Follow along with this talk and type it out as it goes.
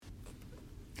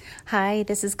Hi,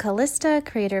 this is Callista,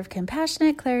 creator of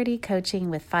Compassionate Clarity Coaching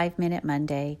with 5 Minute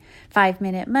Monday. 5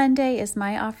 Minute Monday is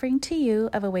my offering to you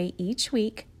of a way each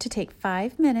week to take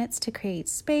 5 minutes to create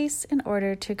space in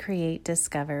order to create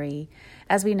discovery.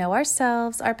 As we know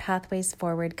ourselves, our pathways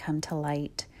forward come to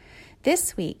light.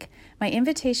 This week, my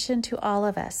invitation to all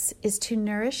of us is to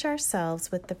nourish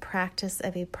ourselves with the practice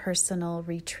of a personal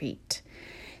retreat.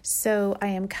 So I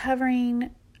am covering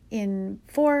in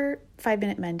 4 5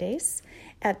 Minute Mondays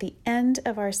at the end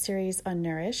of our series on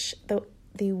Nourish,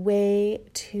 the way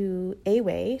to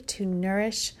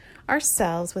nourish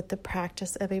ourselves with the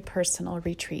practice of a personal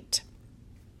retreat.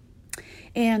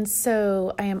 And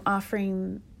so I am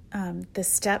offering the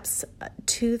steps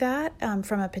to that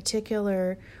from a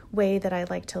particular way that I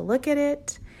like to look at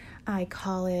it. I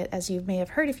call it, as you may have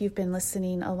heard if you've been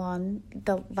listening along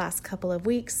the last couple of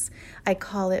weeks, I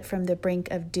call it from the brink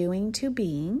of doing to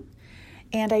being.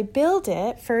 And I build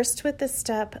it first with the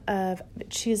step of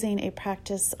choosing a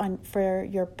practice for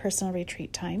your personal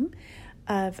retreat time,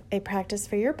 of a practice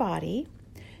for your body,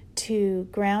 to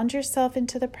ground yourself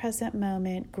into the present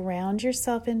moment, ground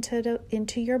yourself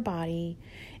into your body,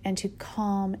 and to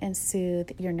calm and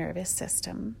soothe your nervous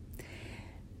system.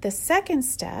 The second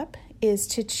step is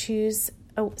to choose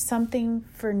something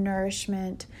for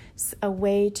nourishment, a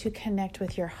way to connect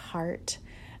with your heart,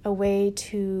 a way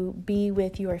to be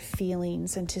with your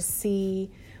feelings and to see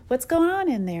what's going on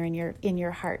in there in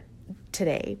your heart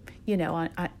today,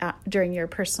 during your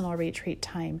personal retreat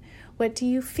time. What do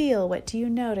you feel? What do you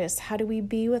notice? How do we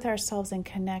be with ourselves and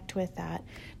connect with that?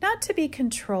 Not to be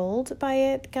controlled by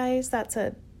it, guys. That's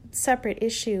a separate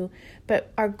issue.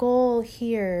 But our goal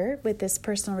here with this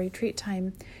personal retreat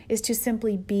time is to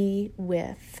simply be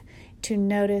with, to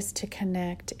notice, to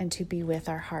connect, and to be with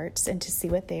our hearts and to see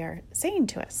what they are saying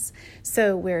to us.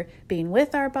 So we're being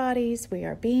with our bodies, we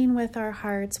are being with our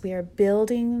hearts, we are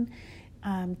building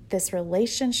this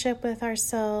relationship with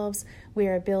ourselves. We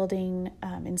are building,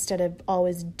 instead of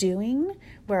always doing,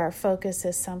 where our focus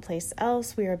is someplace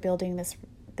else, we are building this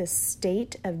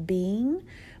state of being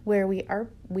where we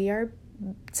are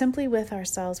simply with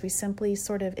ourselves. We simply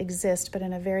sort of exist, but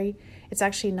in a very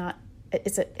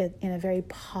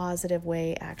positive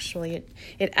way, actually.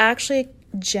 It actually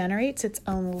generates its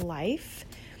own life,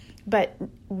 but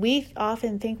we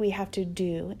often think we have to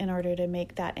do in order to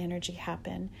make that energy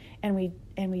happen, and we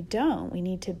don't. We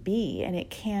need to be, and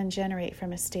it can generate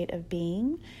from a state of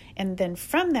being, and then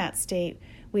from that state,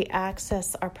 we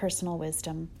access our personal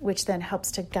wisdom, which then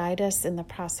helps to guide us in the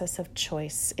process of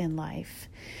choice in life.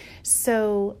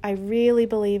 So I really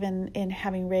believe in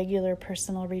having regular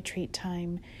personal retreat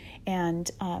time and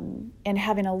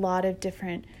having a lot of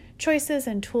different choices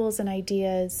and tools and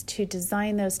ideas to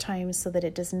design those times so that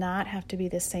it does not have to be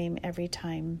the same every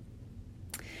time.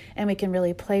 And we can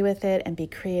really play with it and be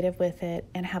creative with it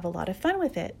and have a lot of fun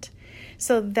with it.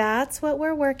 So that's what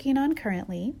we're working on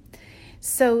currently.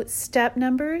 So step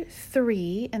number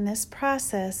 3 in this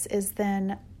process is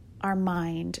then our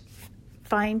mind,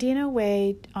 finding a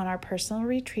way on our personal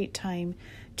retreat time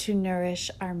to nourish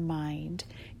our mind.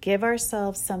 Give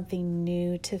ourselves something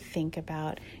new to think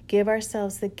about. Give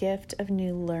ourselves the gift of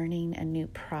new learning and new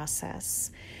process.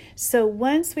 So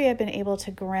once we have been able to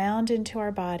ground into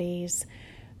our bodies,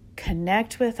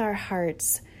 connect with our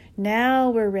hearts, now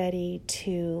we're ready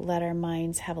to let our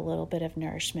minds have a little bit of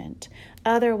nourishment.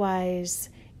 Otherwise,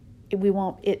 we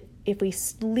won't. If we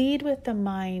lead with the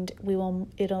mind,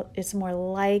 it's more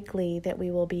likely that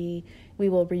we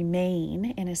will remain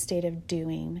in a state of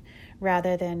doing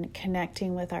rather than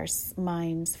connecting with our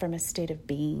minds from a state of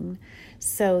being.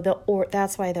 So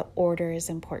that's why the order is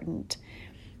important.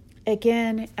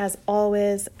 Again, as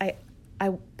always, I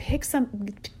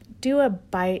do a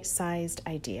bite-sized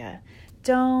idea.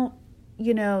 Don't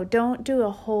do a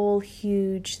whole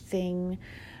huge thing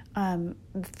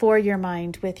for your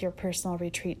mind with your personal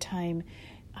retreat time.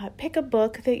 Pick a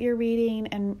book that you're reading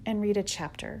and read a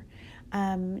chapter.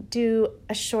 Do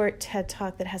a short TED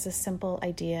Talk that has a simple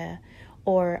idea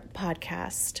or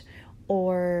podcast,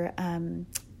 or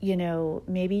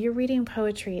maybe you're reading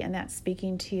poetry and that's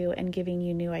speaking to you and giving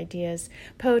you new ideas.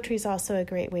 Poetry is also a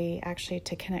great way actually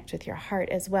to connect with your heart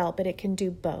as well, but it can do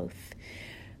both.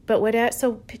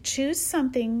 So choose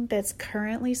something that's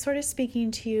currently sort of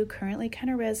speaking to you, currently kind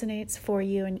of resonates for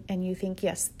you, and you think,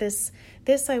 yes, this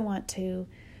I want to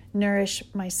nourish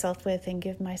myself with and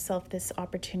give myself this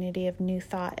opportunity of new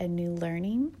thought and new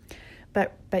learning.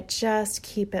 But just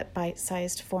keep it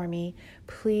bite-sized for me.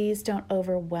 Please don't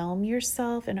overwhelm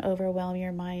yourself and overwhelm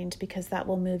your mind, because that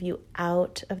will move you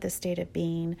out of the state of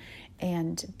being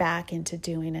and back into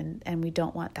doing, and we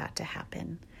don't want that to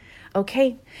happen.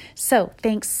 Okay, so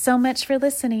thanks so much for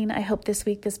listening. I hope this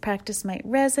week this practice might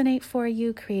resonate for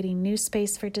you, creating new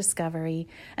space for discovery.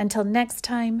 Until next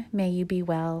time, may you be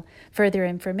well. Further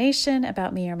information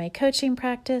about me or my coaching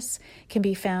practice can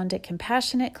be found at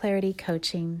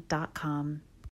CompassionateClarityCoaching.com.